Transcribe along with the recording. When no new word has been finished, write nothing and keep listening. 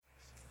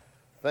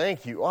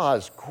Thank you. Oh,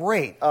 it's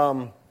great.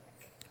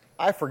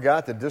 I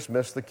forgot to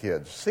dismiss the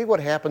kids. See what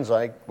happens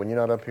when you're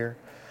not up here?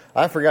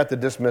 I forgot to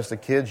dismiss the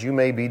kids. You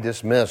may be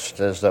dismissed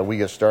as we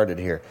get started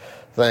here.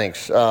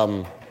 Thanks.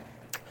 Gosh,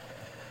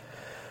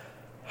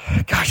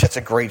 that's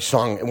a great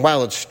song. And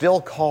while it's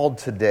still called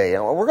Today,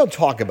 we're going to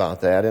talk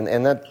about that.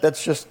 And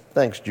that's just,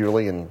 thanks,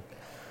 Julie, and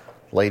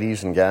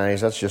ladies and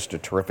guys. That's just a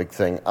terrific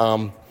thing.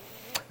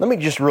 Let me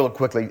just real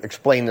quickly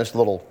explain this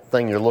little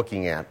thing you're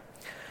looking at.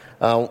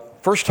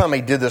 First time I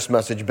did this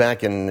message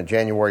back in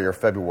January or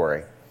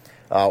February,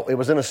 it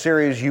was in a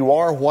series, You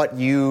Are What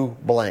You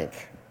Blank.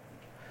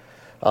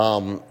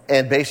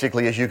 And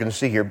basically, as you can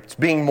see here, it's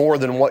being more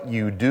than what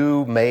you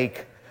do,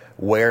 make,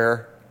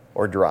 wear,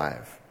 or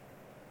drive.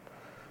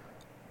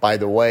 By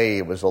the way,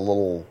 it was a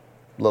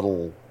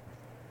little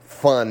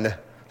fun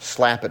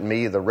slap at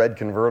me, the red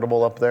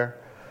convertible up there,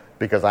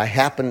 because I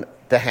happen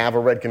to have a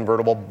red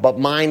convertible, but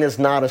mine is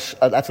not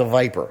that's a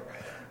Viper.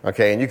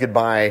 Okay, and you could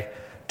buy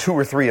 2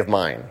 or 3 of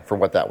mine for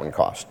what that one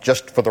costs,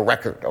 just for the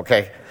record,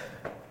 okay?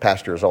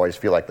 Pastors always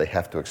feel like they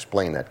have to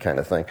explain that kind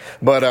of thing.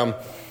 But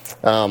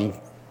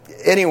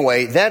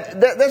anyway,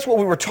 that's what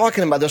we were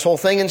talking about, this whole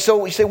thing. And so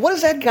we say, what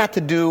has that got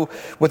to do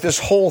with this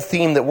whole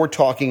theme that we're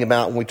talking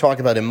about when we talk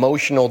about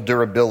emotional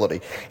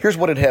durability? Here's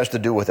what it has to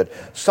do with it.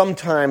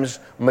 Sometimes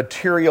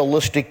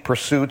materialistic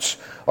pursuits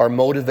are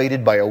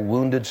motivated by a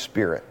wounded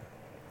spirit.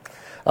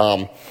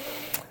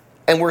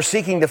 And we're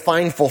seeking to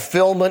find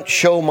fulfillment,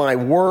 show my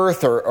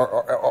worth,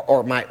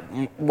 or my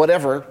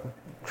whatever,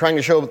 trying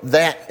to show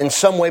that in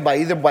some way by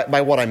either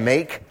by what I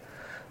make,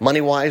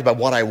 money-wise, by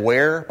what I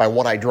wear, by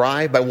what I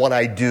drive, by what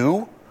I do,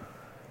 in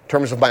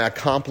terms of my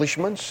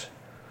accomplishments.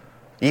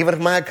 Even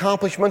if my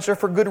accomplishments are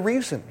for good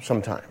reason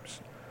sometimes.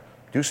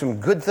 Do some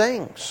good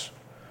things.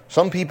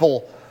 Some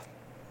people,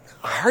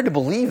 hard to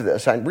believe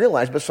this, I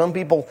realize, but some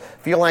people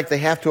feel like they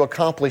have to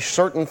accomplish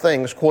certain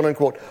things,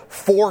 quote-unquote,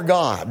 for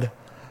God,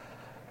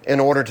 in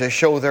order to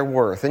show their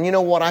worth. And you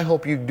know what? I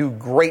hope you do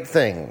great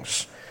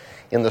things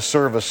in the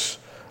service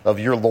of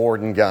your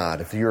Lord and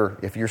God, if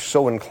you're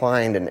so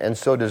inclined and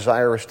so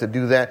desirous to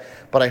do that.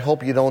 But I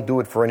hope you don't do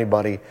it for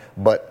anybody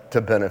but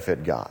to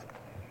benefit God.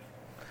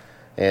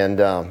 And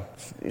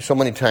so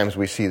many times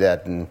we see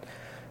that, and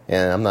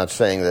I'm not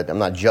saying that, I'm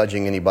not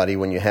judging anybody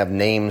when you have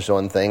names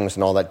on things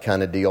and all that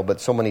kind of deal,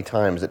 but so many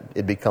times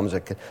it becomes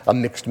a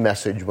mixed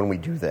message when we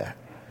do that.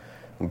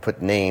 We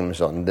put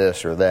names on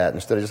this or that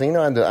instead of just saying,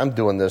 I'm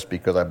doing this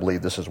because I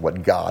believe this is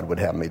what God would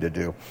have me to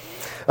do.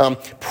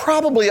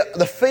 Probably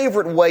the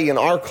favorite way in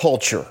our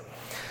culture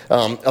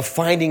of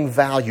finding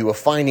value, of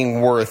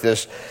finding worth,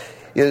 is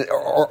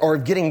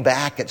getting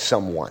back at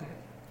someone.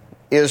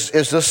 Is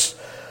this,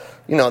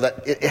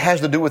 that it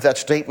has to do with that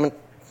statement.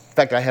 In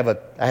fact, I have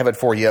it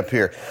for you up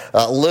here.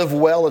 Live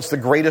well, it's the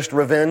greatest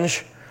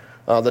revenge.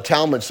 The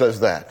Talmud says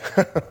that.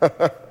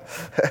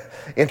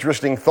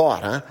 Interesting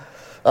thought,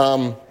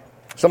 huh?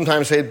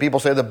 Sometimes people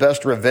say the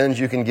best revenge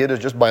you can get is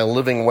just by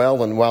living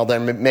well, and while there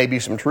may be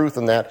some truth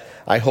in that,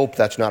 I hope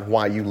that's not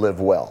why you live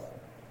well.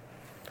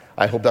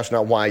 I hope that's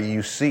not why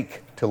you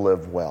seek to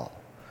live well.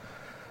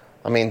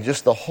 I mean,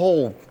 just the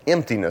whole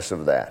emptiness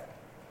of that.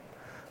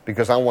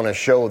 Because I want to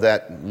show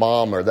that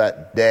mom or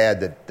that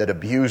dad that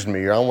abused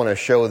me, or I want to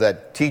show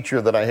that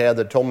teacher that I had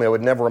that told me I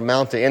would never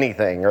amount to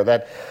anything, or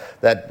that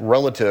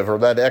relative, or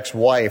that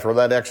ex-wife, or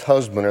that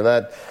ex-husband, or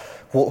that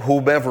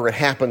whomever it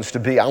happens to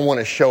be. I want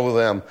to show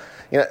them.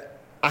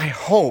 I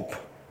hope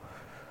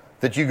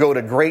that you go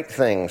to great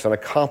things and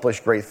accomplish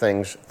great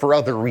things for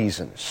other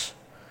reasons,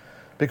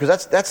 because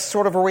that's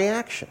sort of a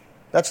reaction.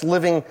 That's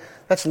living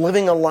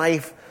a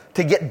life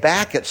to get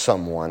back at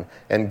someone,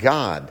 and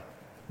God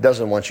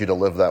doesn't want you to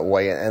live that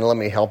way. And let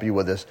me help you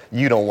with this: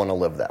 you don't want to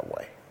live that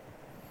way.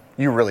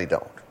 You really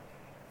don't,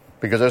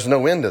 because there's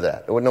no end to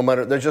that. No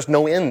matter, there's just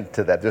no end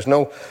to that. There's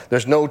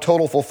no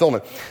total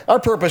fulfillment. Our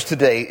purpose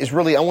today is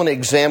really, I want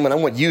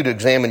you to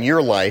examine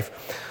your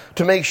life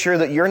to make sure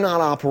that you're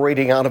not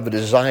operating out of a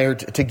desire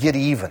to get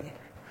even.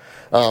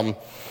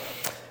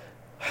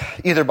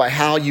 Either by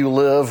how you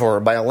live or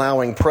by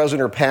allowing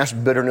present or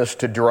past bitterness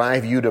to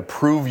drive you to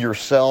prove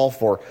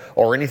yourself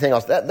or anything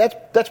else.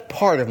 That's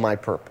part of my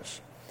purpose.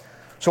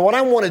 So what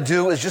I want to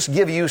do is just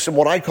give you some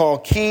what I call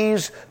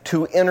keys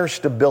to inner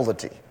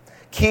stability.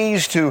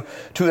 Keys to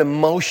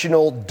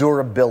emotional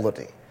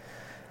durability.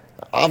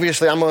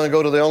 Obviously, I'm going to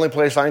go to the only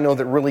place I know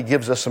that really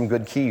gives us some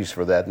good keys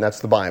for that, and that's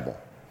the Bible.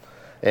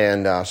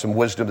 And some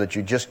wisdom that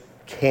you just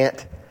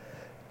can't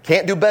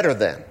do better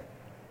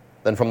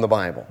than from the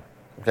Bible.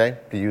 Okay,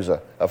 to use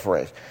a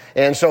phrase.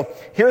 And so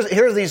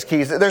here's these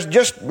keys. There's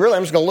just really,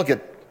 I'm just going to look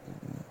at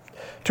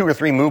 2 or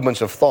 3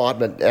 movements of thought,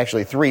 but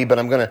actually 3. But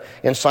I'm going to,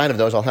 inside of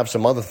those, I'll have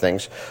some other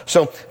things.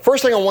 So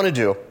first thing I want to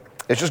do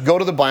is just go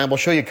to the Bible,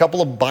 show you a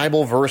couple of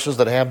Bible verses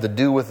that have to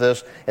do with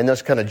this, and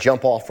just kind of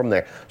jump off from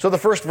there. So the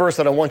first verse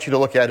that I want you to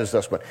look at is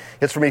this one.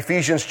 It's from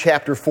Ephesians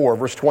chapter 4,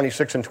 verse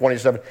 26 and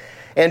 27.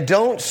 And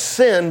don't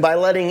sin by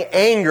letting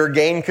anger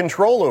gain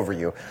control over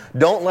you.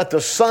 Don't let the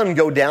sun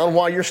go down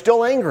while you're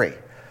still angry.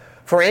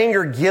 For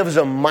anger gives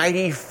a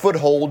mighty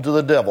foothold to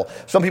the devil.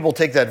 Some people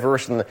take that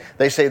verse and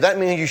they say that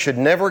means you should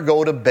never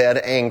go to bed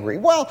angry.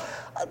 Well,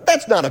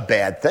 that's not a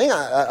bad thing.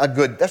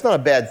 That's not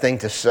a bad thing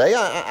to say.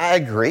 I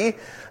agree.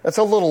 That's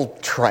a little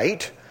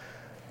trite.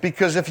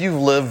 Because if you've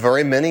lived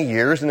very many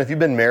years and if you've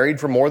been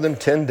married for more than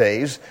 10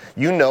 days,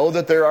 you know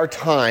that there are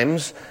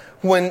times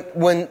when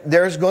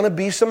there's going to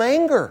be some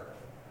anger.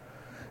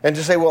 And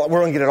to say, well,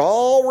 we're going to get it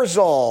all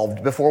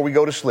resolved before we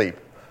go to sleep.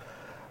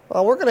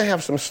 Well, we're going to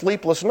have some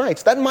sleepless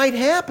nights. That might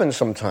happen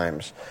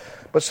sometimes.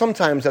 But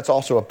sometimes that's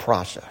also a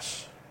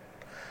process.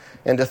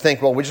 And to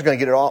think, well, we're just going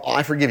to get it all,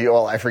 I forgive you,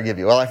 I forgive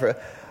you.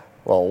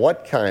 Well,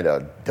 what kind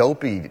of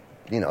dopey,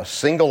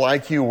 single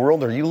IQ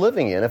world are you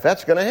living in if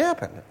that's going to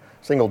happen?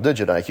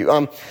 Single-digit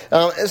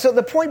IQ. So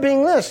the point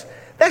being this,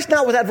 that's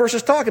not what that verse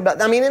is talking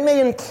about. I mean, it may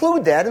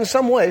include that in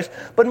some ways,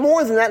 but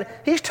more than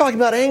that, he's talking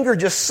about anger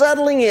just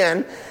settling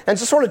in and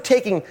just sort of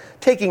taking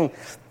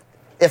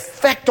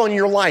effect on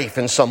your life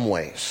in some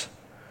ways.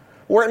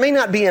 Where it may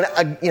not be,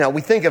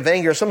 we think of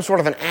anger as some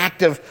sort of an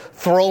active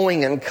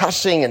throwing and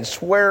cussing and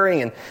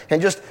swearing and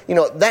just,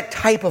 that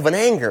type of an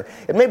anger.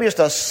 It may be just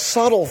a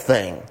subtle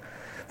thing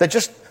that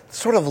just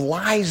sort of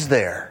lies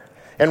there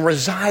and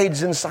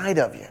resides inside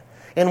of you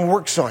and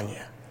works on you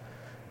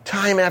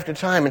time after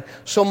time. And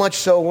so much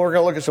so, we're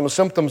going to look at some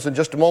symptoms in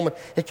just a moment,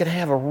 it can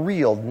have a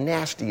real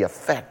nasty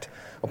effect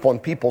upon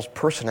people's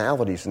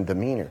personalities and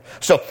demeanor.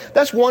 So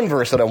that's one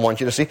verse that I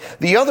want you to see.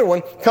 The other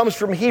one comes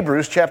from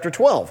Hebrews chapter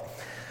 12,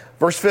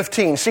 verse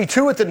 15. See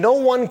to it that no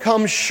one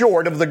comes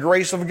short of the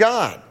grace of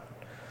God.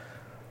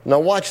 Now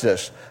watch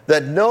this.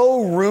 That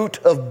no root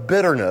of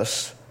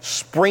bitterness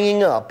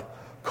springing up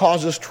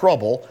causes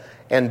trouble,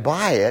 and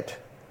by it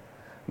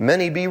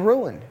many be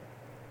ruined.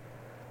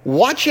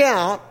 Watch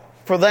out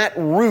for that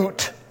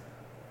root.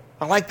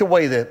 I like the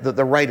way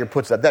the writer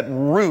puts that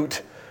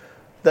root,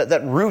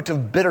 that root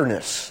of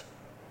bitterness.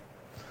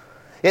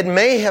 It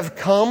may have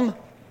come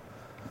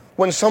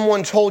when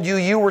someone told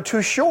you were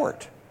too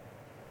short.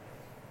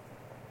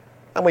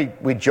 And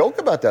we joke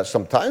about that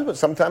sometimes, but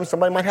sometimes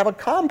somebody might have a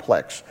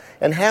complex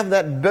and have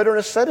that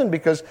bitterness set in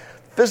because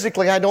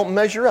physically I don't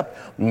measure up.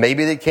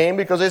 Maybe it came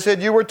because they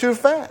said you were too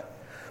fat.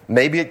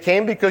 Maybe it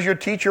came because your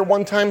teacher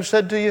one time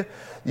said to you,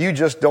 you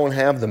just don't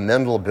have the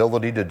mental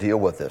ability to deal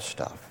with this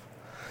stuff.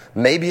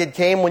 Maybe it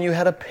came when you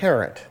had a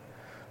parent.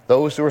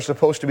 Those who are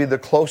supposed to be the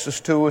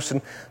closest to us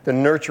and to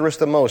nurture us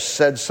the most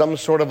said some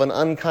sort of an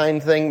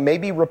unkind thing,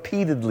 maybe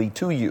repeatedly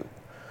to you.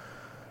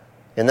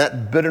 And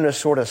that bitterness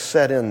sort of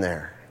set in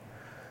there.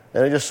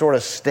 And it just sort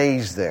of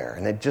stays there.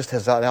 And it just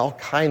has all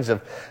kinds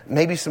of,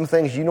 maybe some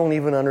things you don't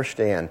even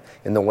understand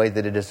in the way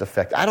that it is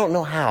affected. I don't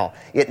know how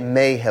it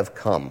may have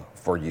come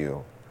for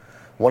you.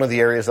 One of the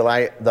areas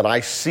that I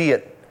see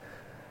it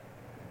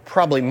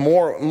probably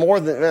more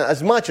than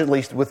as much, at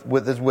least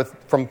with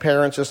from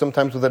parents, or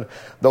sometimes with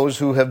those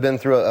who have been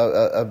through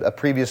a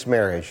previous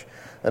marriage.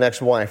 An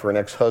ex-wife or an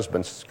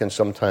ex-husband can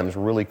sometimes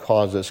really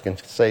cause us, can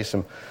say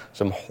some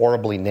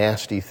horribly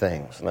nasty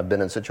things. And I've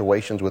been in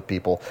situations with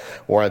people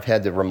where I've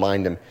had to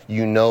remind them,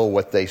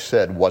 what they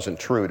said wasn't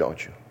true,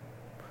 don't you?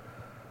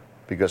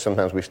 Because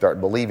sometimes we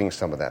start believing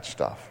some of that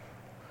stuff.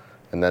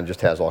 And then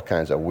just has all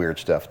kinds of weird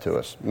stuff to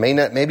us.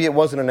 Maybe it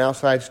wasn't an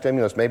outside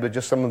stimulus. Maybe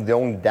just some of the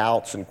own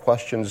doubts and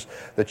questions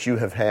that you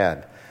have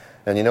had.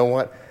 And you know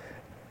what?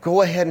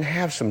 Go ahead and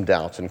have some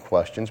doubts and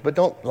questions, but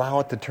don't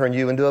allow it to turn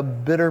you into a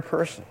bitter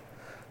person.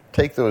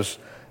 Take those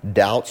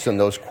doubts and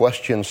those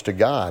questions to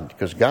God,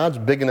 because God's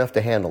big enough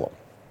to handle them.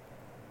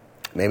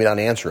 Maybe not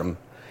answer them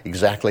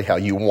exactly how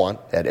you want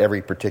at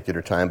every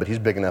particular time, but He's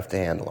big enough to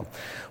handle them.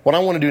 What I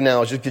want to do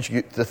now is just get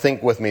you to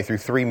think with me through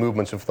three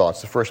movements of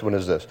thoughts. The first one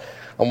is this.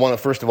 I want to,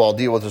 first of all,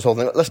 deal with this whole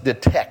thing. Let's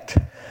detect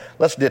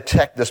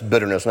this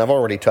bitterness. And I've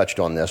already touched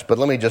on this, but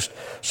let me just,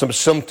 some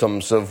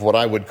symptoms of what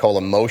I would call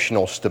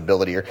emotional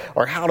stability,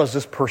 or how does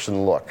this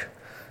person look?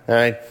 All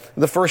right.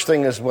 The first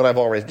thing is what I've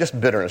already, just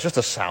bitterness, just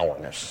a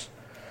sourness.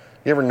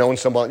 You ever known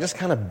somebody just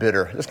kind of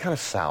bitter, just kind of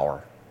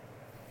sour?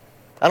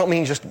 I don't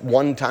mean just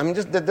one time. I mean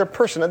just their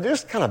person. They're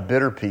just kind of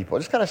bitter people.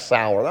 Just kind of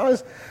sour.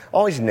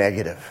 Always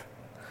negative.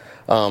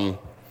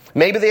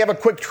 Maybe they have a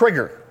quick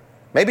trigger.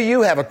 Maybe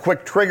you have a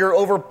quick trigger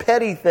over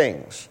petty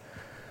things.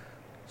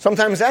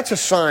 Sometimes that's a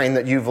sign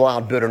that you've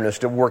allowed bitterness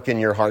to work in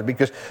your heart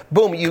because,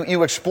 boom,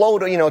 you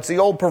explode. It's the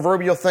old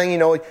proverbial thing,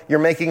 you're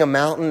making a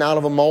mountain out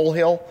of a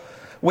molehill.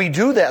 We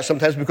do that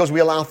sometimes because we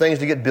allow things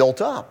to get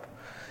built up.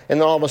 And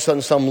then all of a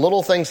sudden, some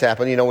little things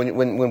happen.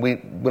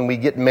 When we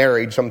get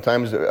married,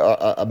 sometimes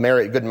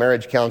good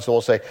marriage counsel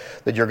will say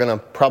that you're going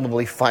to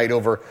probably fight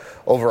over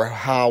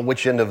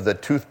which end of the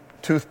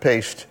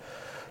toothpaste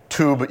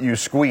tube you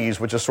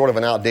squeeze, which is sort of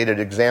an outdated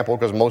example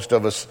because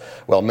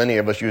many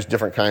of us use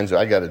different kinds.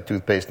 I got a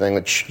toothpaste thing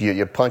that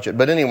you punch it.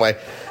 But anyway,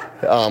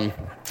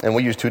 and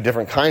we use two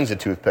different kinds of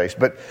toothpaste.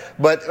 But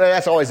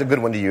that's always a good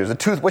one to use.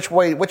 Which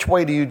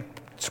way do you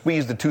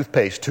squeeze the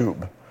toothpaste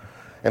tube?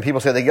 And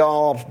people say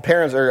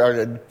parents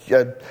or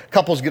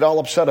couples get all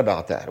upset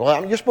about that.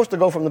 Well, you're supposed to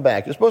go from the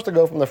back. You're supposed to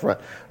go from the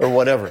front or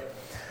whatever.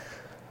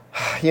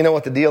 You know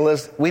what the deal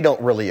is? We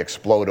don't really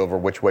explode over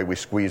which way we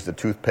squeeze the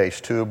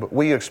toothpaste tube.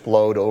 We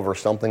explode over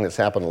something that's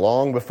happened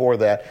long before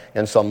that,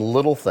 and some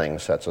little thing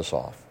sets us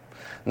off.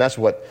 And that's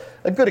what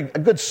a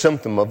good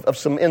symptom of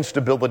some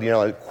instability,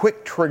 a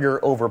quick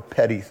trigger over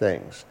petty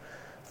things.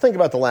 Think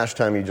about the last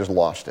time you just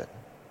lost it.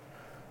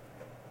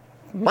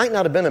 Might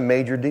not have been a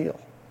major deal.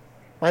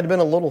 Might have been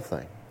a little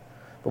thing.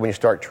 But when you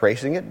start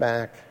tracing it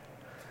back,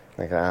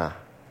 think,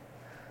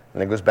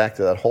 and it goes back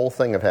to that whole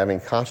thing of having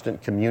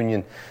constant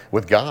communion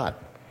with God,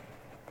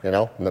 and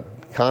the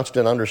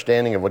constant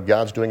understanding of what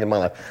God's doing in my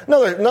life.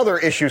 Another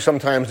issue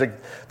sometimes,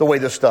 the way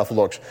this stuff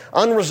looks.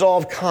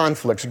 Unresolved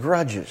conflicts,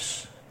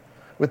 grudges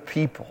with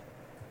people.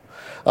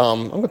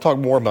 I'm going to talk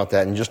more about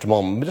that in just a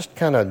moment, but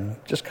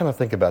just kind of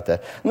think about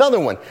that. Another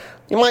one,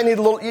 you might need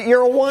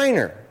you're a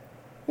whiner.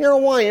 You're a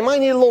whiner. You might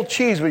need a little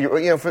cheese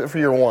with for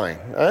your wine,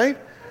 all right?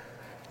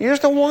 You're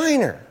just a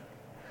whiner.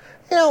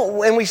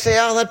 And we say,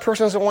 that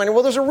person's a whiner.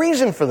 Well, there's a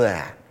reason for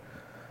that.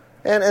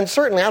 And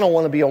certainly I don't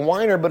want to be a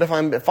whiner, but if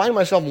I find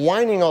myself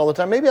whining all the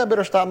time, maybe I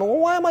better stop. Well,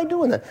 why am I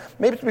doing that?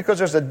 Maybe it's because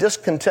there's a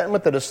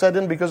discontentment that has set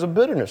in because of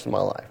bitterness in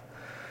my life.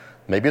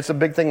 Maybe it's a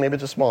big thing, maybe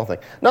it's a small thing.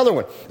 Another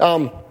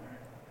one,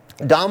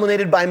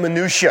 dominated by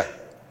minutia,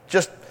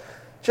 just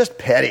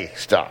petty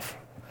stuff.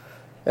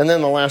 And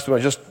then the last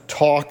one, just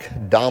talk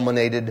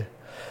dominated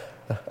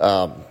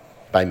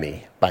by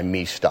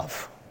me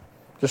stuff.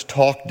 Just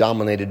talk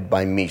dominated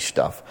by me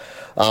stuff.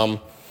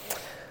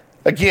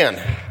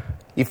 Again,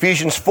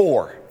 Ephesians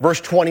 4,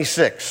 verse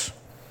 26,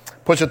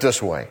 puts it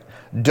this way.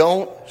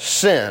 Don't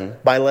sin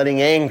by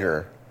letting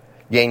anger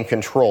gain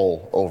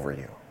control over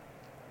you.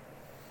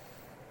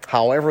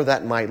 However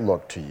that might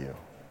look to you.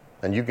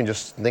 And you can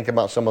just think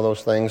about some of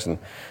those things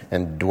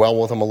and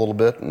dwell with them a little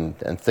bit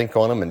and think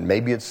on them. And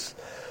maybe it's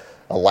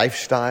a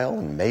lifestyle,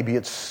 and maybe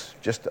it's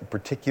just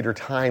particular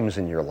times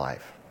in your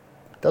life.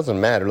 It doesn't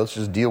matter. Let's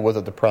just deal with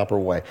it the proper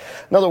way.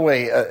 Another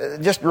way,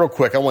 just real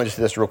quick, I want to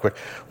say this real quick.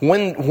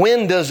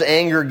 When does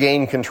anger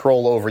gain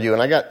control over you?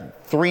 And I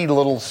got 3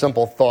 little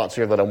simple thoughts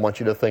here that I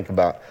want you to think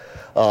about.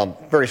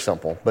 Very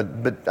simple, but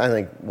I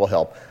think will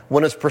help.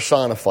 When it's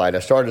personified, I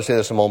started to say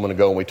this a moment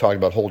ago when we talked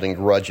about holding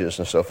grudges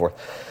and so forth.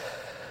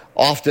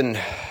 Often,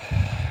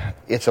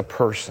 it's a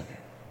person.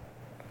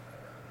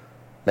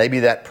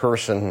 Maybe that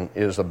person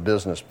is a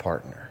business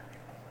partner.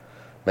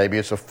 Maybe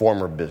it's a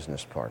former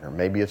business partner.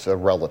 Maybe it's a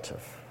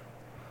relative.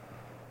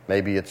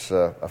 Maybe it's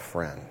a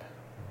friend.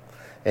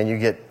 And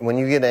when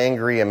you get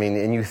angry,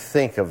 and you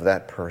think of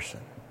that person.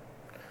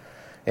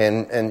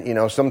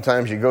 And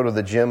sometimes you go to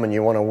the gym and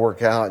you want to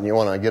work out and you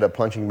want to get a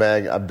punching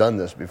bag. I've done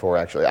this before,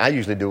 actually. I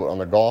usually do it on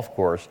the golf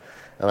course.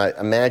 And I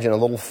imagine a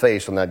little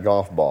face on that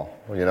golf ball,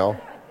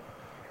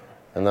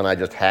 And then I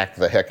just hack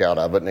the heck out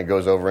of it, and it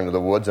goes over into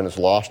the woods, and it's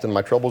lost, and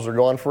my troubles are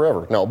gone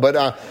forever. No,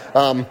 but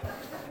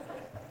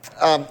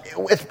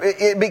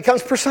it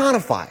becomes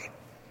personified.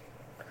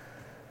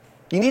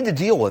 You need to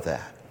deal with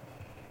that.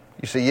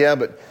 You say, yeah,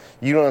 but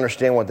you don't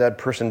understand what that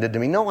person did to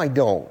me. No, I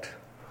don't.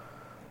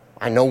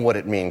 I know what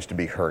it means to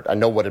be hurt. I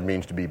know what it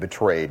means to be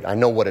betrayed. I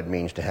know what it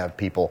means to have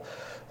people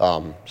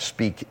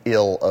speak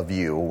ill of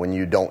you when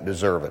you don't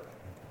deserve it.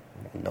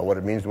 You know what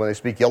it means when they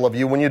speak ill of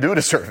you when you do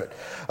deserve it.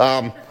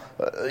 But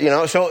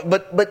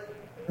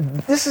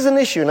this is an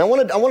issue, and I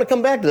want to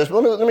come back to this.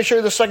 But let me show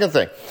you the second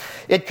thing.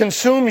 It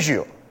consumes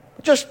you.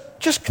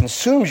 Just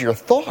consumes your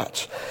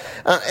thoughts.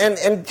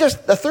 And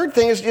just the third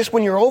thing is just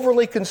when you're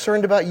overly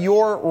concerned about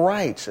your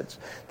rights. It's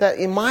that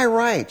in my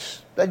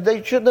rights, that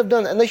they shouldn't have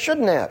done that, and they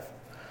shouldn't have.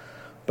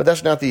 But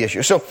that's not the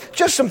issue. So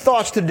just some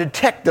thoughts to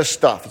detect this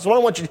stuff. So I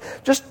want you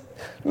to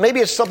maybe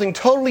it's something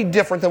totally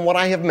different than what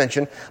I have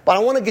mentioned, but I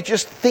want to get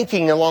just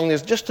thinking along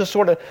this just to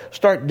sort of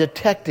start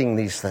detecting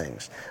these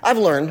things. I've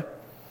learned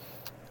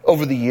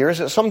over the years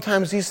that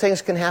sometimes these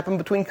things can happen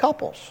between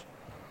couples,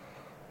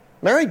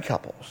 married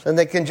couples, and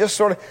they can just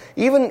sort of,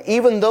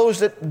 even those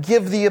that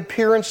give the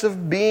appearance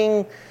of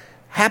being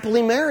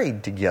happily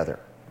married together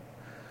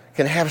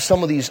can have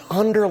some of these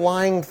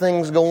underlying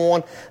things go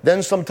on.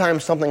 Then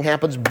sometimes something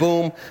happens,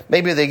 boom,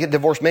 maybe they get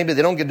divorced, maybe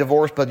they don't get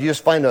divorced, but you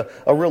just find a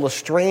real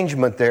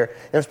estrangement there.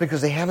 And it's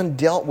because they haven't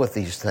dealt with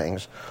these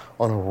things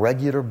on a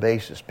regular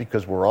basis,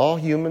 because we're all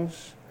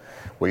humans.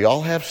 We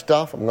all have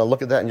stuff. I'm going to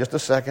look at that in just a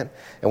second,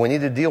 and we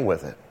need to deal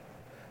with it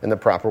in the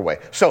proper way.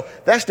 So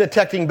that's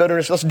detecting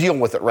bitterness. Let's deal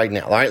with it right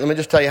now. All right, let me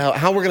just tell you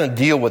how we're going to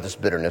deal with this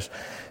bitterness.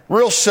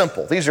 Real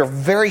simple. These are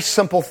very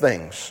simple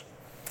things.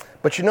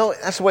 But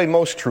that's the way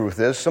most truth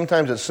is.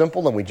 Sometimes it's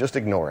simple and we just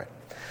ignore it.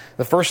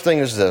 The first thing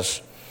is this: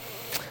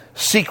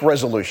 seek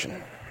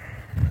resolution.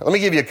 Let me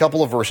give you a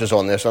couple of verses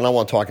on this, and I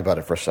want to talk about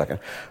it for a second.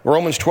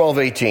 Romans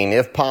 12:18,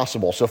 if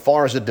possible, so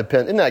far as it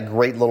depends. Isn't that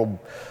great little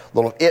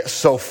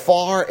so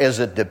far as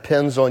it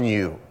depends on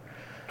you,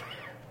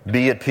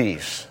 be at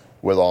peace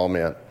with all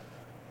men.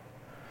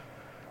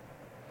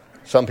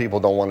 Some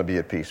people don't want to be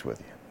at peace with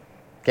you.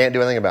 Can't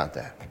do anything about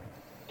that.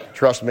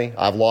 Trust me,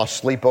 I've lost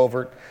sleep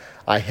over it.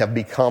 I have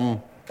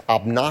become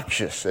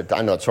obnoxious.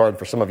 I know it's hard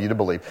for some of you to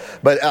believe,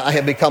 but I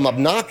have become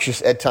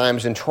obnoxious at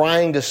times in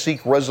trying to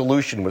seek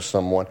resolution with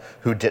someone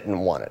who didn't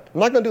want it.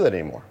 I'm not going to do that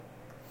anymore.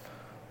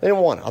 They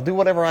didn't want it. I'll do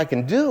whatever I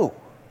can do.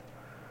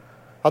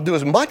 I'll do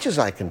as much as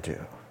I can do.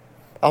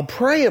 I'll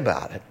pray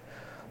about it.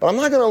 But I'm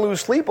not going to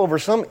lose sleep over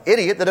some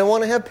idiot that I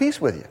want to have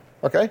peace with you.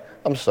 Okay?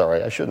 I'm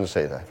sorry. I shouldn't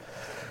say that.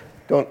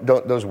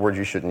 Don't those words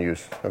you shouldn't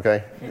use.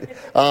 Okay?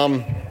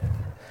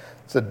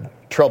 It's the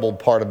troubled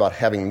part about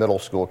having middle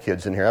school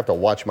kids in here. I have to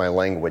watch my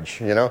language,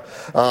 you know?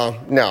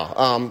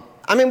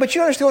 But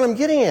you understand what I'm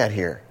getting at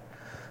here.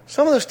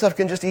 Some of this stuff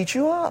can just eat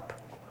you up.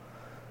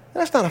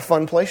 That's not a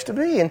fun place to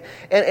be.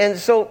 And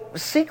so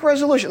seek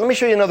resolution. Let me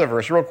show you another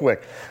verse real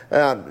quick.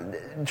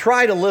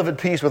 Try to live at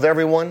peace with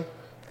everyone.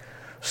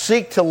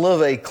 Seek to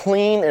live a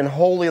clean and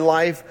holy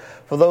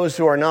life, for those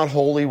who are not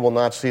holy will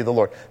not see the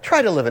Lord.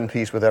 Try to live in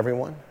peace with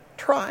everyone.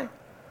 Try.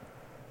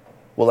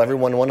 Will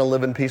everyone want to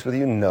live in peace with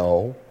you?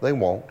 No, they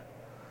won't.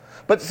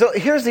 But so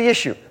here's the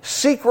issue.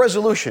 Seek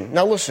resolution.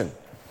 Now listen.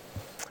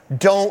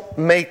 Don't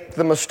make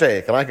the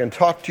mistake, and I can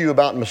talk to you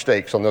about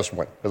mistakes on this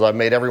one, because I've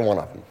made every one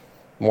of them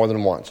more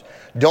than once.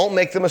 Don't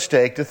make the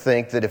mistake to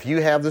think that if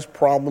you have this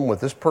problem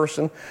with this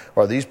person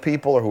or these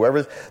people or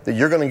whoever, that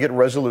you're going to get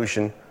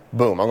resolution.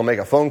 Boom, I'm going to make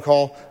a phone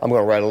call, I'm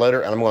going to write a letter,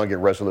 and I'm going to get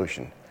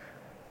resolution.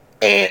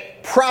 And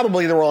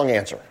probably the wrong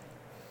answer.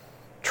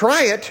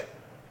 Try it,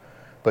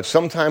 but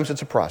sometimes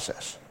it's a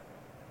process.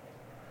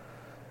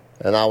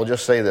 And I will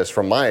just say this,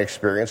 from my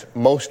experience,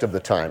 most of the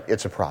time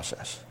it's a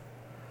process.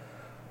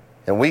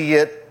 And we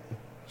get,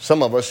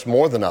 some of us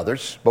more than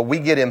others, but we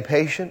get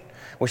impatient.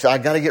 We say, I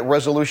got to get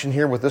resolution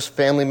here with this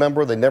family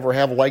member. They never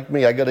have liked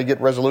me. I got to get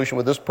resolution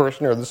with this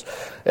person or this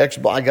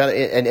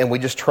and we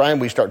just try and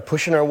we start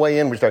pushing our way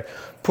in. We start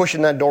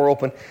pushing that door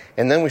open,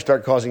 and then we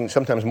start causing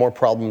sometimes more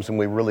problems than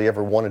we really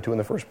ever wanted to in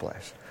the first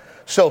place.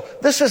 So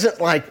this isn't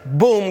like,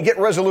 boom, get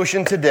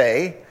resolution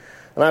today.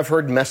 And I've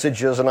heard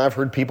messages, and I've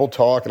heard people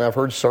talk, and I've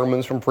heard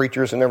sermons from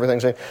preachers and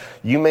everything saying,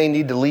 you may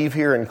need to leave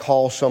here and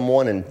call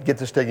someone and get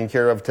this taken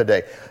care of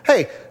today.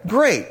 Hey,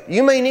 great.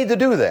 You may need to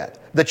do that.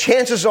 The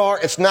chances are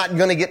it's not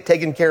going to get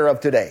taken care of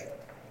today.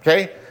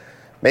 Okay?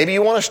 Maybe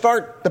you want to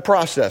start the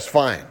process.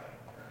 Fine.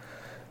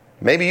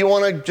 Maybe you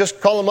want to just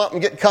call them up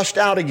and get cussed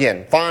out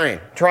again. Fine.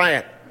 Try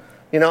it.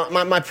 You know,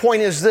 my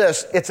point is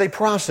this. It's a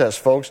process,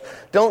 folks.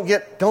 Don't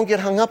get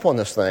hung up on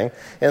this thing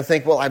and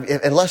think, well,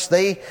 unless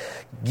they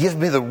give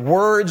me the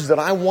words that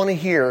I want to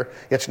hear,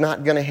 it's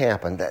not going to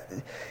happen.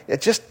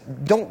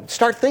 Don't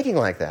start thinking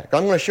like that.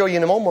 I'm going to show you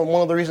in a moment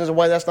one of the reasons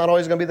why that's not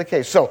always going to be the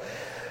case. So,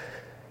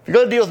 if you're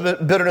going to deal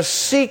with bitterness,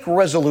 seek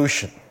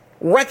resolution.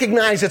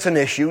 Recognize it's an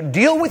issue.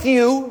 Deal with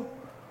you.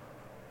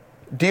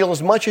 Deal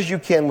as much as you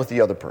can with the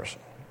other person.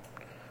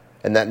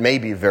 And that may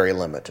be very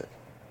limited.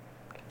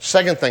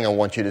 Second thing I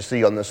want you to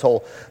see on this whole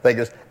thing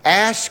is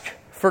ask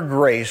for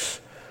grace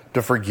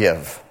to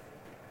forgive.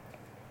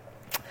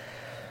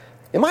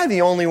 Am I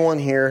the only one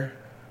here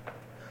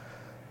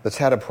that's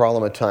had a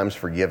problem at times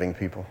forgiving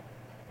people?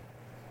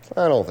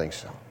 I don't think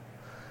so.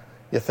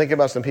 You think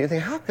about some people,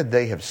 think, how could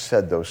they have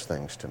said those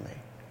things to me?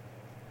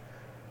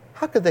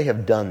 How could they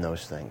have done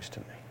those things to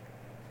me?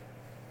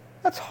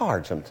 That's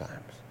hard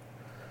sometimes.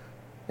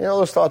 You know,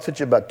 those thoughts hit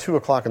you about 2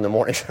 o'clock in the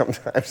morning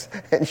sometimes,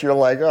 and you're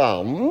like,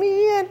 oh,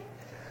 man.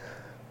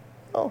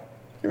 Oh,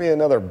 give me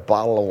another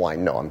bottle of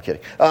wine. No, I'm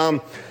kidding.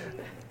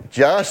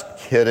 Just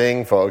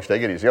kidding, folks.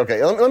 Take it easy.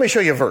 Okay, let me show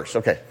you a verse.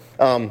 Okay,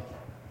 that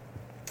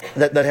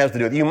has to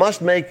do with it. You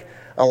must make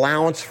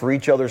allowance for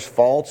each other's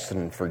faults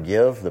and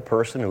forgive the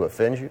person who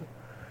offends you.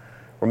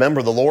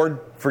 Remember, the Lord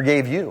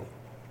forgave you.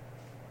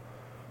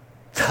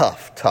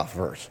 Tough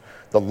verse.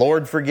 The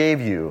Lord forgave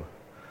you,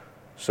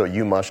 so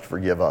you must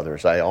forgive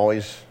others. I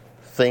always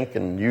think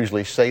and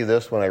usually say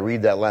this when I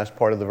read that last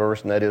part of the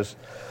verse, and that is,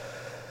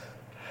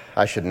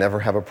 I should never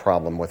have a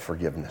problem with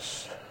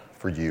forgiveness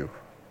for you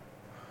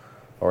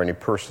or any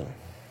person,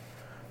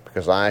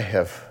 because I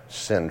have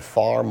sinned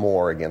far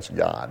more against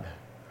God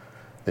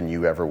than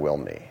you ever will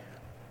me.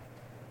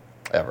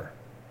 Ever.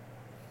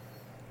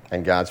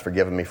 And God's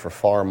forgiven me for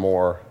far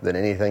more than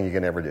anything you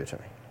can ever do to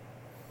me.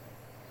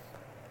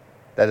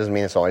 That doesn't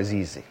mean it's always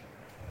easy.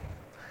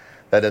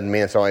 That doesn't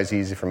mean it's always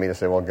easy for me to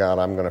say, well, God,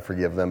 I'm going to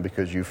forgive them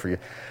because you forgive.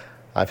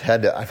 I've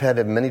had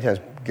to many times,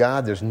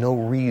 God, there's no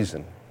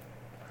reason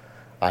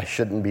I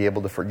shouldn't be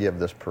able to forgive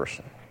this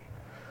person,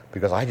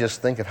 because I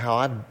just think of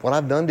what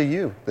I've done to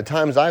you, the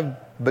times I've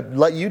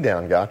let you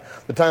down, God,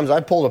 the times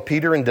I pulled a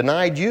Peter and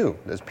denied you,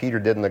 as Peter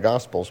did in the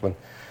Gospels when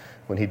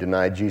he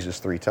denied Jesus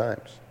 3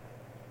 times.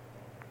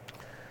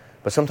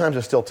 But sometimes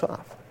it's still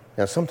tough.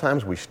 Now,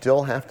 sometimes we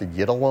still have to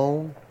get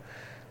alone,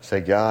 say,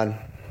 God,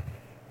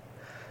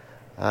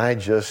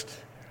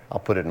 I'll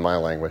put it in my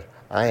language,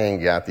 I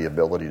ain't got the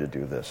ability to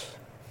do this.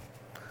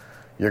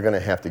 You're going to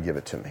have to give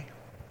it to me.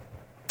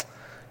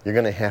 You're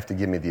going to have to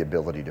give me the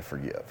ability to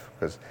forgive,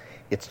 because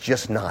it's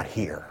just not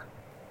here.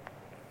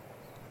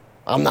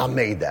 I'm not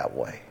made that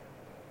way.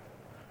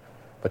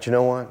 But you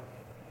know what?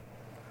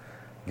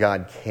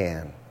 God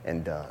can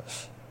and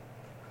does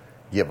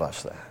give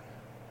us that.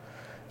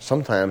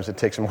 Sometimes it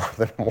takes more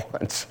than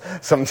once.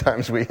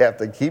 Sometimes we have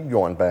to keep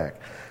going back,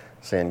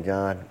 saying,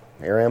 God,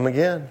 here I am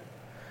again.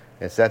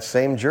 It's that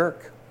same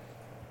jerk.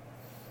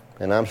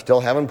 And I'm still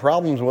having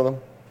problems with him.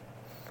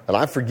 And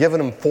I've forgiven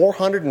him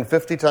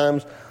 450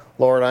 times.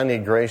 Lord, I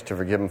need grace to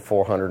forgive him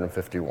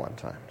 451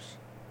 times.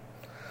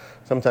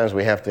 Sometimes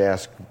we have to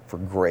ask for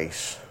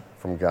grace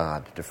from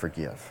God to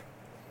forgive.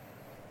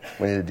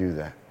 We need to do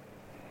that.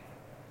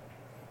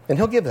 And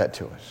he'll give that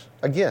to us.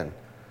 Again,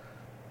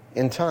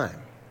 in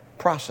time,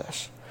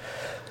 process.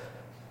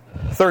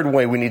 Third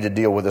way we need to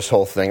deal with this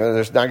whole thing.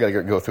 I got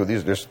to go through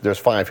these. There's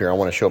 5 here. I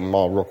want to show them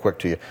all real quick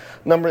to you.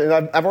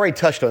 I've already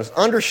touched on this.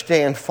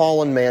 Understand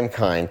fallen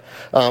mankind.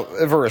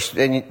 Verse,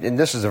 and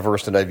this is a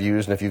verse that I've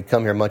used, and if you've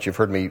come here much, you've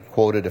heard me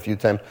quote it a few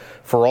times.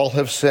 For all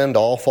have sinned,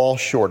 all fall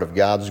short of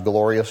God's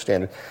glorious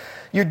standard.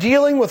 You're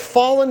dealing with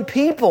fallen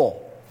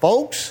people,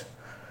 folks.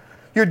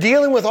 You're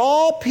dealing with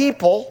all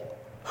people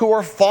who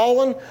are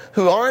fallen,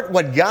 who aren't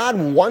what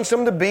God wants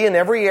them to be in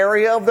every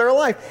area of their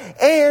life.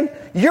 And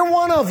you're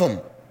one of them.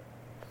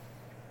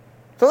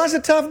 So that's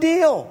a tough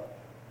deal.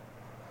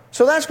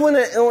 So that's when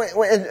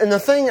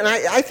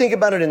I think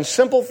about it in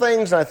simple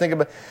things, and I think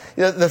about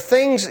the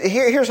things.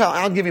 Here's how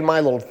I'll give you my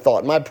little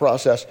thought, my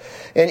process,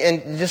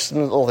 and just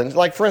some little things.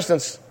 Like, for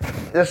instance,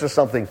 this is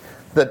something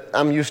that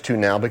I'm used to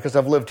now because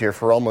I've lived here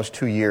for almost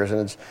 2 years,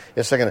 and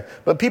it's second.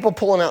 But people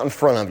pulling out in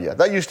front of you,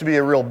 that used to be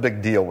a real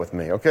big deal with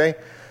me. Okay.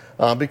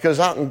 Because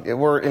I kind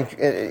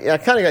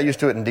of got used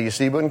to it in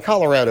D.C., but in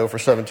Colorado for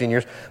 17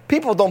 years,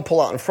 people don't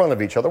pull out in front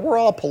of each other. We're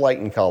all polite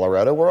in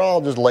Colorado. We're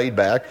all just laid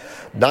back,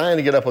 dying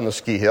to get up on the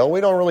ski hill. We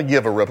don't really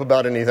give a rip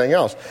about anything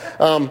else.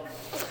 I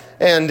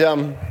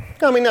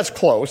mean, that's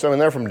close. I mean,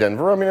 they're from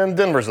Denver. I mean,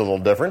 Denver's a little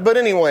different. But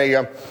anyway,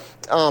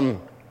 and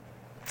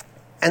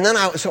then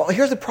so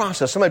here's the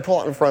process. Somebody pull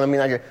out in front of me,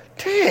 and I go,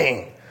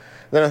 dang.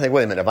 Then I think,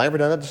 wait a minute, have I ever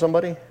done that to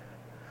somebody?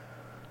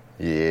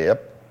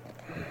 Yep.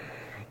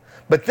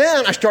 But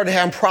then I started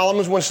having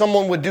problems when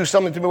someone would do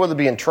something to me, whether it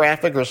be in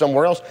traffic or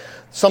somewhere else,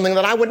 something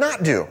that I would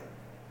not do,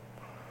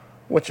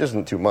 which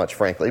isn't too much,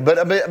 frankly. But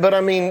I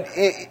mean,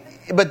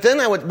 but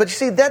you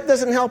see, that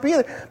doesn't help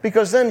either,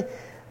 because then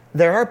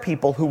there are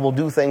people who will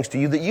do things to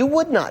you that you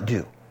would not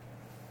do.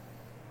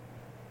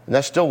 And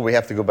that's still, we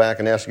have to go back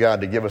and ask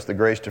God to give us the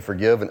grace to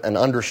forgive and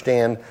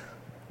understand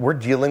we're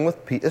dealing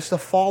with people. It's a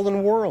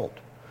fallen world.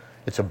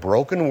 It's a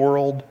broken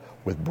world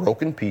with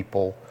broken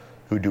people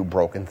who do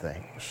broken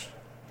things.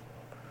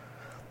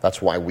 That's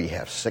why we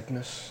have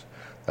sickness.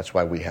 That's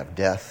why we have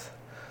death.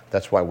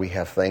 That's why we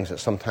have things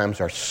that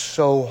sometimes are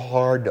so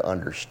hard to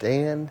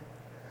understand.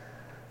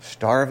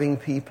 Starving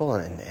people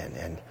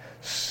and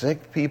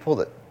sick people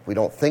that we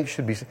don't think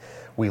should be sick.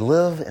 We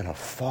live in a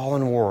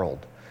fallen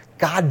world.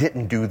 God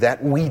didn't do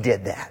that. We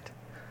did that.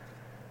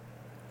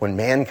 When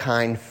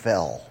mankind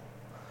fell,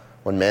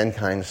 when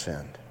mankind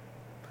sinned.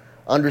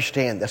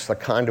 Understand that's the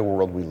kind of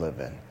world we live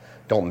in.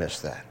 Don't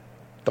miss that.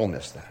 Don't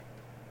miss that.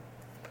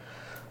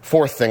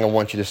 Fourth thing I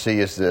want you to see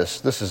is this.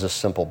 This is a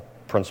simple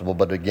principle,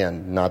 but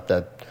again, not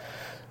that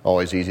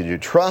always easy to do.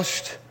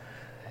 Trust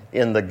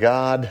in the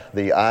God,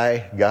 the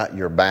I got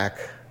your back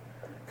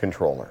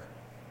controller.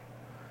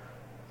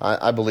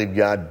 I believe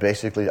God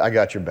basically, I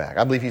got your back.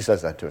 I believe He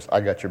says that to us. I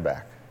got your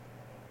back.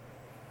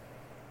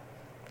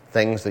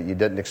 Things that you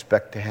didn't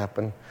expect to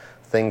happen,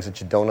 things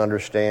that you don't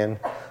understand,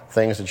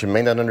 things that you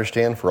may not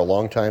understand for a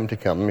long time to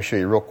come. Let me show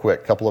you real quick,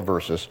 a couple of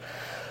verses.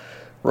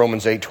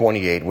 Romans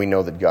 8:28, we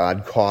know that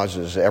God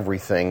causes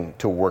everything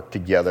to work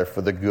together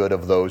for the good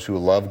of those who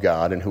love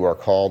God and who are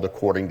called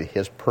according to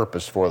His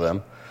purpose for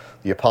them.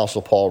 The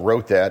Apostle Paul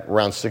wrote that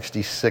around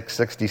 66,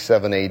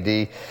 67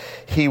 AD.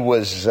 He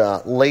was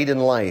late in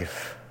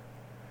life,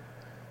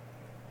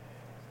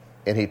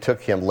 and he took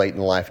him late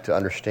in life to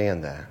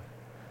understand that.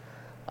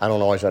 I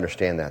don't always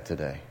understand that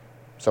today.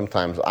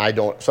 Sometimes I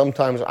don't.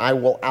 Sometimes I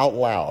will out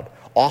loud.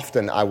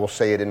 Often I will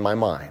say it in my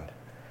mind.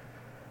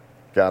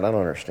 God, I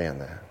don't understand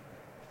that.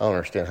 I don't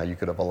understand how you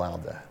could have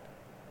allowed that.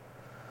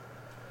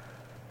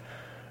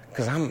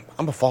 Because I'm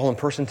a fallen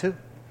person too,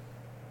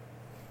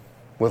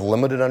 with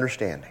limited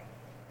understanding.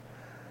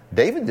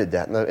 David did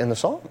that in the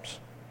Psalms.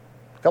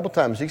 A couple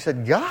times he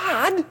said,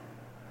 God,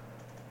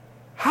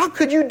 how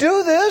could you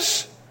do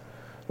this?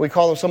 We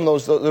call them, some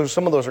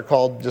of those are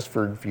called, just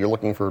for, if you're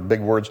looking for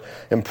big words,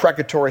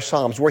 imprecatory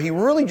Psalms, where he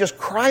really just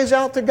cries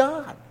out to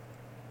God.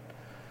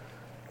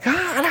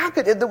 God, how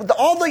could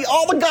all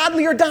the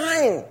godly are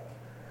dying?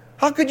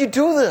 How could you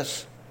do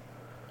this?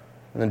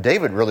 And then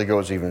David really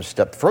goes even a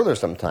step further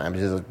sometimes.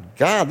 He says,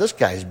 God, this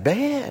guy's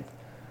bad.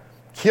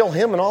 Kill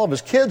him and all of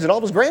his kids and all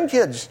of his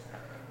grandkids.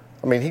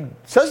 I mean, he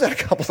says that a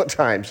couple of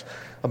times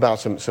about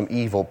some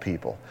evil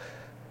people.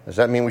 Does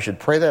that mean we should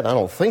pray that? I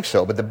don't think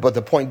so. But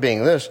the point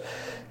being this,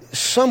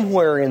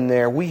 somewhere in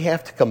there we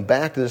have to come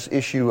back to this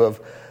issue of,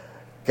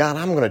 God,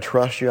 I'm going to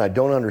trust you. I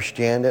don't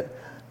understand it.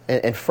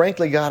 And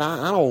frankly, God,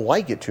 I don't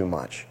like it too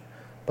much.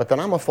 But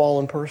then I'm a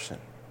fallen person.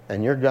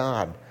 And you're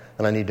God.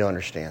 And I need to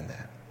understand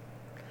that.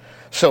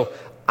 So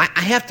I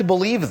have to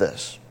believe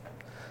this.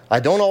 I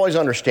don't always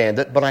understand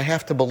it, but I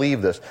have to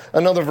believe this.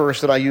 Another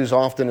verse that I use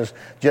often is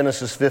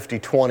Genesis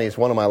 50:20. It's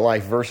one of my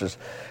life verses.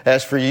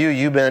 As for you,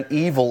 you meant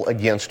evil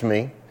against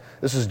me.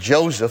 This is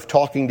Joseph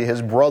talking to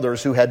his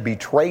brothers who had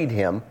betrayed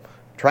him,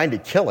 trying to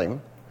kill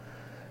him.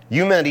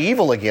 You meant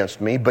evil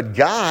against me, but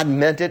God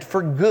meant it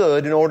for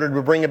good in order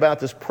to bring about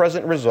this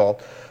present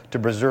result to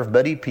preserve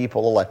many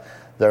people alive.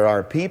 There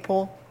are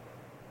people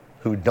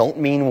who don't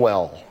mean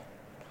well.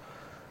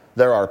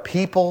 There are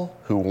people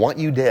who want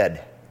you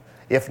dead,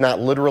 if not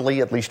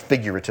literally, at least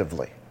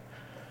figuratively.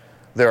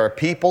 There are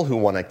people who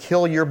want to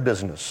kill your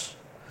business.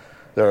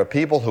 There are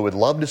people who would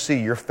love to see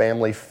your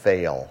family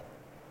fail.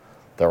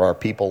 There are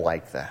people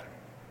like that.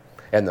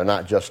 And they're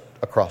not just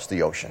across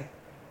the ocean.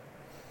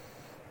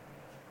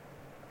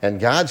 And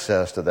God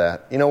says to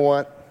that, you know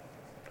what?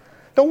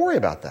 Don't worry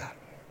about that.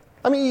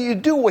 I mean, you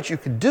do what you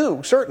could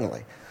do,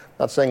 certainly. I'm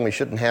not saying we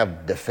shouldn't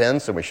have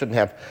defense and we shouldn't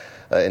have,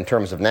 in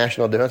terms of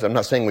national defense, I'm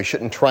not saying we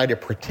shouldn't try to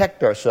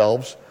protect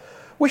ourselves.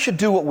 We should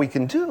do what we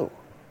can do.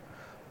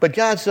 But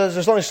God says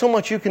there's only so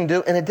much you can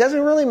do, and it doesn't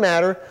really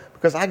matter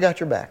because I got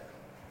your back.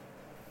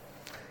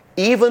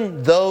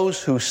 Even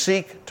those who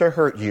seek to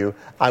hurt you,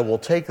 I will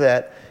take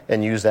that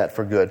and use that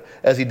for good.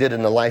 As he did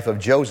in the life of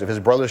Joseph. His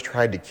brothers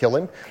tried to kill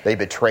him. They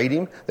betrayed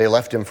him. They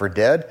left him for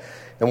dead.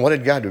 And what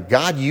did God do?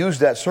 God used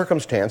that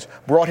circumstance,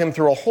 brought him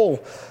through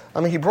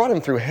he brought him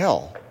through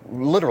hell.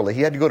 Literally. He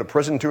had to go to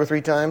prison 2 or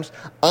 3 times.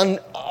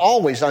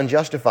 Always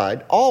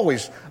unjustified.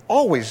 Always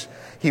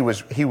he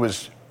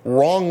was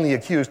wrongly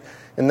accused.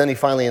 And then he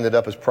finally ended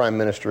up as prime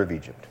minister of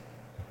Egypt.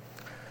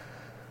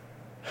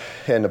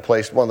 And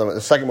the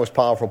second most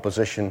powerful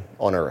position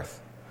on earth.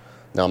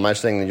 Now, am I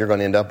saying that you're going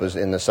to end up as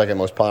in the second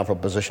most powerful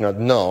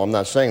position? No, I'm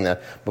not saying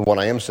that. But what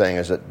I am saying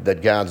is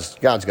that God's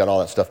got all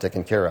that stuff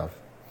taken care of.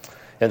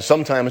 And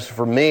sometimes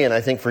for me, and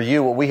I think for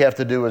you, what we have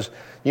to do is,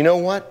 you know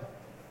what?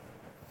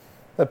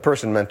 That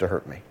person meant to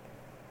hurt me.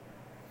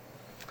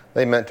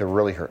 They meant to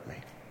really hurt me.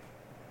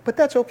 But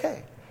that's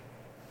okay.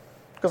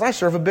 Because I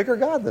serve a bigger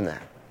God than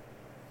that.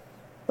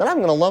 And I'm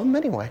going to love them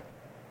anyway.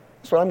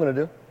 That's what I'm going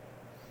to do.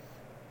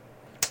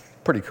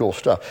 Pretty cool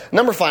stuff.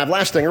 Number 5,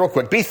 last thing real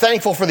quick. Be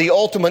thankful for the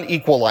ultimate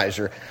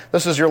equalizer.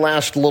 This is your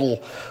last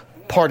little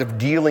part of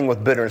dealing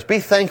with bitterness. Be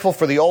thankful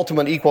for the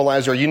ultimate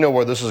equalizer. You know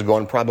where this is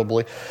going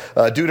probably.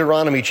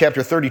 Deuteronomy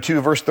chapter 32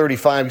 verse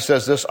 35 he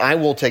says this, I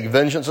will take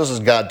vengeance. This is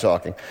God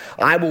talking.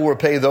 I will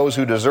repay those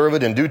who deserve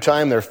it. In due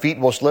time their feet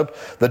will slip.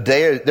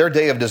 Their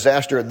day of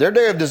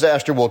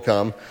disaster will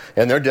come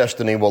and their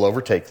destiny will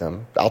overtake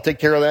them. I'll take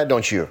care of that,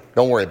 don't you?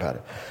 Don't worry about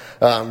it.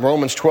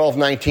 Romans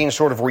 12:19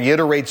 sort of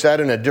reiterates that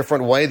in a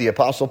different way. The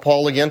Apostle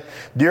Paul again.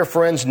 Dear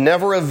friends,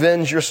 never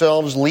avenge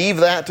yourselves. Leave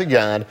that to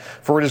God.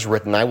 For it is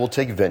written, I will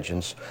take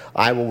vengeance.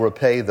 I will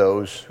repay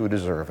those who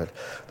deserve it.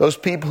 Those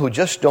people who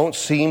just don't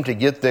seem to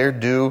get their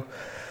due,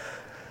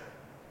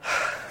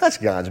 that's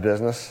God's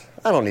business.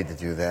 I don't need to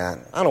do that.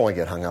 I don't want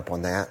to get hung up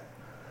on that.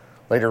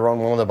 Later on,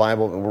 one of the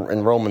Bible,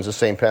 in Romans, the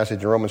same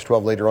passage in Romans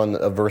 12, later on,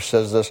 a verse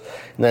says this,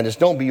 and that is,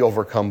 don't be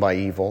overcome by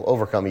evil.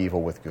 Overcome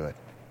evil with good.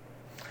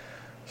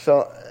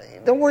 So,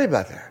 don't worry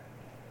about that.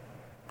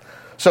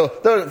 So,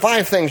 there are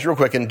 5 things real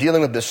quick in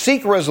dealing with this.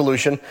 Seek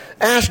resolution,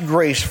 ask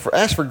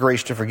for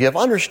grace to forgive,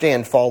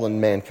 understand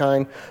fallen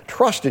mankind,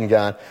 trust in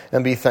God,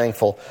 and be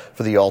thankful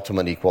for the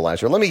ultimate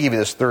equalizer. Let me give you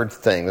this third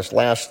thing, this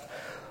last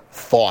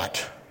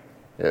thought,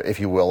 if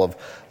you will,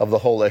 of the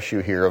whole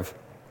issue here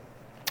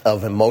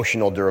of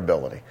emotional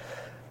durability.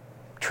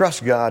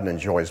 Trust God and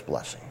enjoy His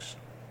blessings.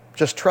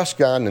 Just trust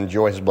God and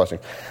enjoy His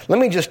blessings. Let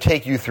me just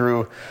take you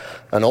through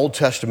an Old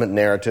Testament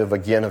narrative,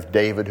 again, of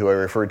David, who I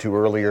referred to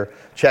earlier,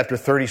 chapter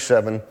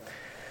 37.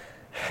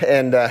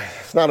 And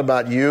it's not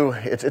about you.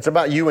 It's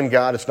about you and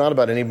God. It's not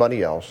about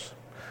anybody else.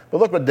 But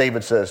look what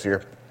David says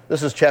here.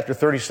 This is chapter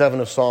 37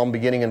 of Psalm,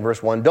 beginning in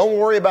verse 1. Don't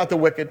worry about the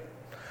wicked.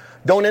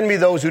 Don't envy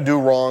those who do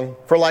wrong.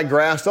 For like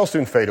grass, they'll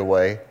soon fade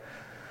away.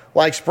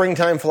 Like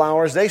springtime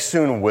flowers, they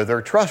soon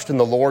wither. Trust in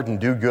the Lord and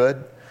do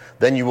good.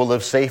 Then you will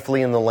live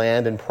safely in the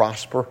land and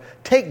prosper.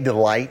 Take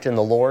delight in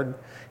the Lord.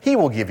 He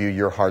will give you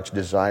your heart's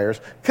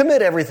desires.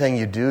 Commit everything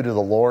you do to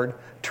the Lord.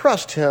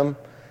 Trust Him.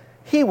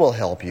 He will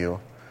help you.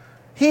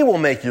 He will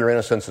make your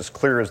innocence as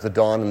clear as the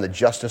dawn, and the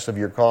justice of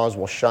your cause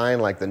will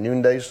shine like the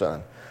noonday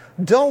sun.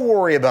 Don't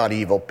worry about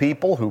evil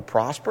people who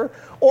prosper,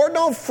 or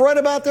don't fret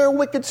about their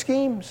wicked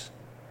schemes.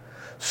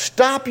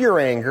 Stop your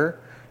anger.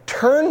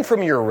 Turn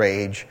from your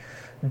rage.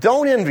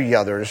 Don't envy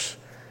others.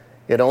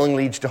 It only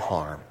leads to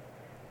harm.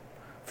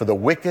 For the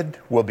wicked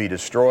will be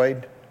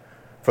destroyed.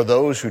 For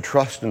those who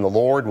trust in the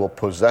Lord will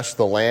possess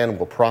the land,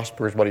 will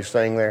prosper, is what he's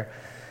saying there.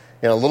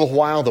 In a little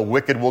while, the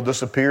wicked will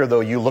disappear. Though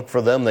you look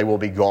for them, they will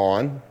be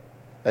gone.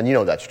 And you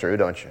know that's true,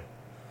 don't you?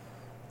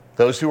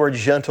 Those who are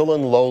gentle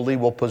and lowly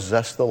will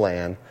possess the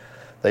land.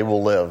 They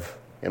will live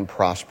in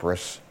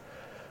prosperous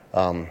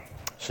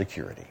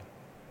security.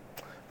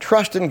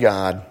 Trust in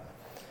God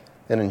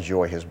and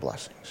enjoy His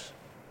blessings.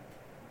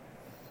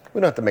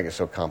 We don't have to make it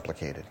so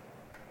complicated.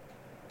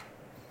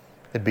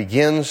 It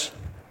begins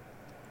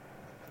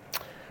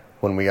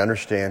when we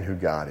understand who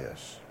God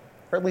is,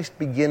 or at least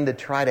begin to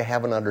try to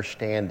have an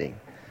understanding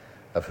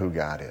of who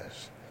God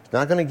is.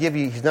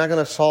 He's not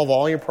going to solve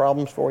all your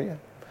problems for you.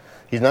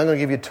 He's not going to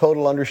give you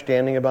total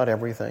understanding about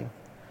everything.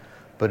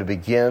 But it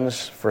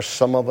begins for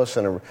some of us,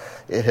 and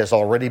it has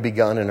already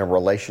begun in a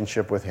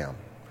relationship with Him.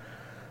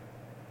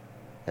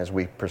 as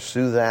we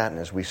pursue that and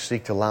as we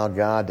seek to allow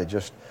God to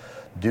just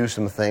do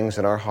some things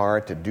in our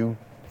heart, to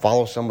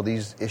follow some of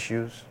these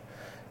issues.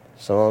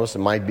 Some of us, it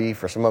might be,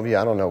 for some of you,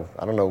 I don't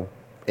know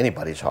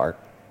anybody's heart,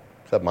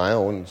 except my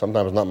own,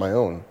 sometimes not my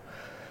own.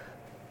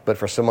 But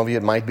for some of you,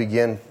 it might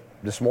begin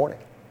this morning.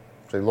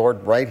 Say,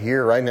 Lord, right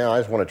here, right now, I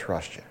just want to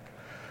trust you.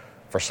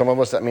 For some of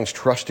us, that means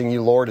trusting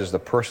you, Lord, as the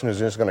person who's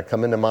just going to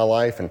come into my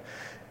life, and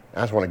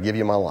I just want to give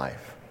you my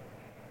life.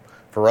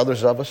 For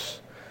others of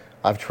us,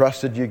 I've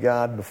trusted you,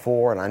 God,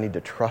 before, and I need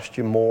to trust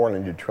you more, and I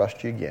need to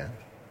trust you again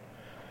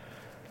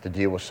to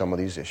deal with some of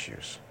these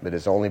issues. But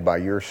it's only by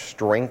your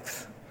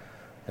strength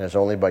and it's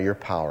only by your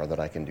power that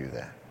I can do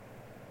that.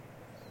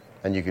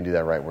 And you can do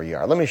that right where you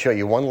are. Let me show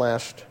you one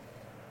last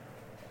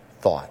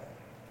thought,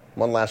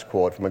 one last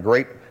quote from a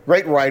great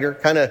writer.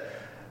 Kind of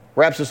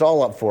wraps this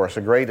all up for us.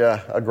 A great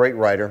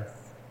writer.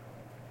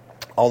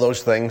 All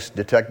those things,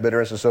 detect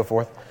bitterness and so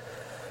forth.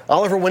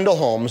 Oliver Wendell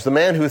Holmes, the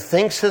man who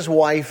thinks his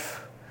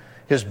wife,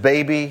 his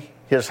baby,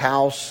 his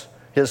house,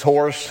 his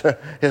horse,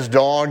 his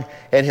dog,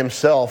 and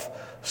himself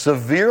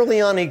severely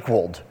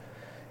unequaled,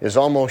 is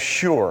almost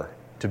sure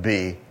to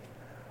be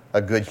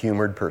a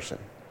good-humored person.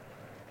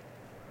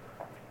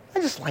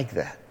 I just like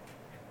that.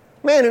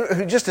 Man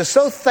who just is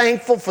so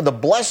thankful for the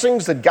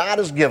blessings that God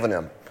has given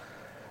him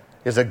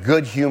is a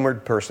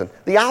good-humored person.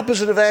 The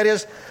opposite of that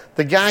is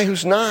the guy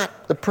who's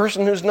not, the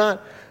person who's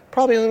not,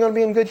 probably isn't going to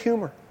be in good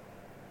humor.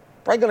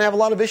 Probably going to have a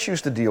lot of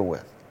issues to deal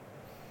with.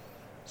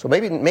 So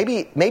maybe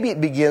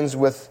it begins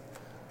with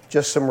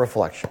just some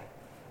reflection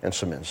and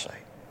some insight.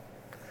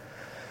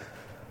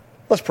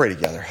 Let's pray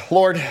together.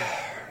 Lord,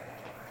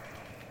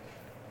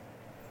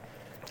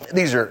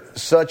 these are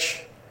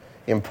such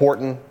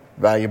important,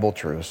 valuable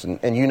truths.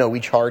 And you know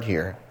each heart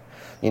here.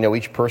 You know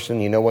each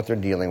person. You know what they're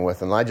dealing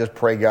with. And I just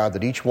pray, God,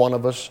 that each one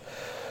of us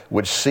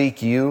would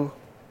seek you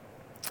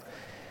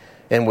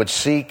and would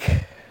seek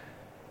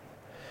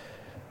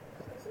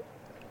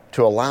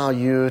to allow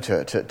you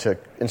to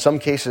in some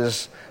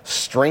cases,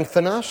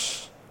 strengthen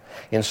us.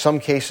 In some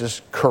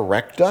cases,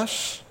 correct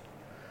us.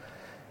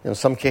 In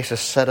some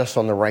cases, set us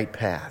on the right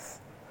path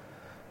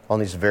on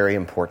these very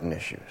important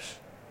issues.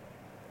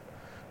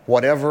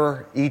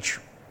 Whatever each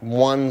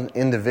one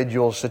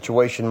individual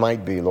situation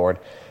might be, Lord,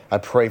 I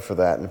pray for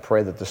that and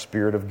pray that the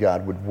Spirit of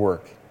God would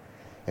work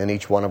in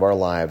each one of our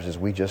lives as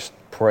we just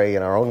pray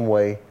in our own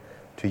way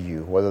to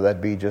you, whether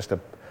that be just a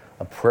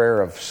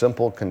prayer of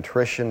simple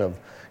contrition of,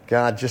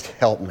 God, just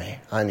help me,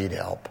 I need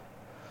help.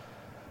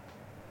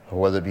 Or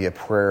whether it be a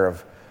prayer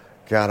of,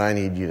 God, I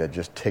need you to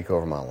just take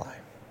over my life.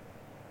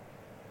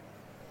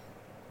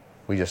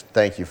 We just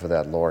thank you for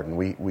that, Lord, and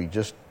we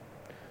just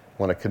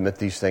want to commit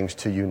these things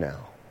to you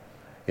now.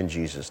 In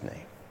Jesus'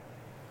 name,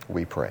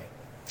 we pray.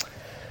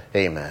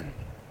 Amen.